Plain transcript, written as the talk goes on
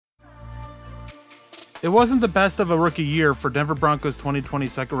It wasn't the best of a rookie year for Denver Broncos 2020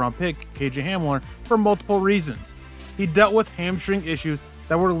 second-round pick KJ Hamler for multiple reasons. He dealt with hamstring issues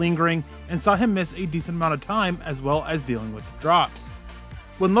that were lingering and saw him miss a decent amount of time, as well as dealing with the drops.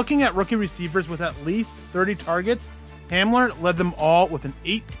 When looking at rookie receivers with at least 30 targets, Hamler led them all with an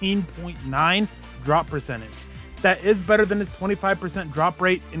 18.9 drop percentage. That is better than his 25% drop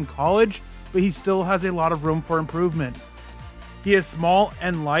rate in college, but he still has a lot of room for improvement. He is small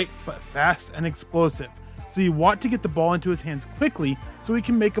and light, but fast and explosive, so you want to get the ball into his hands quickly so he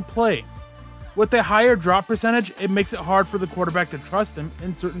can make a play. With a higher drop percentage, it makes it hard for the quarterback to trust him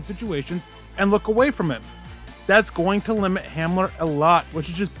in certain situations and look away from him. That's going to limit Hamler a lot, which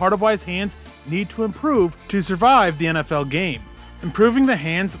is just part of why his hands need to improve to survive the NFL game. Improving the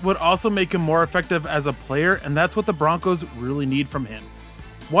hands would also make him more effective as a player, and that's what the Broncos really need from him.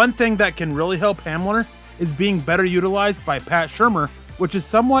 One thing that can really help Hamler is being better utilized by Pat Shurmur, which is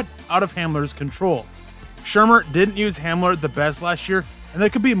somewhat out of Hamler's control. Shurmur didn't use Hamler the best last year, and there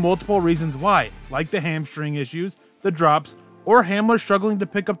could be multiple reasons why, like the hamstring issues, the drops, or Hamler struggling to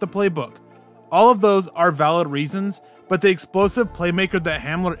pick up the playbook. All of those are valid reasons, but the explosive playmaker that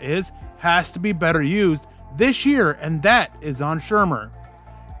Hamler is has to be better used this year, and that is on Shurmur.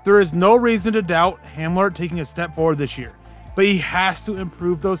 There is no reason to doubt Hamler taking a step forward this year, but he has to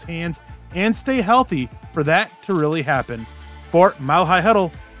improve those hands and stay healthy for that to really happen. For Mile High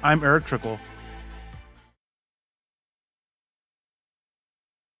Huddle, I'm Erick Trickel.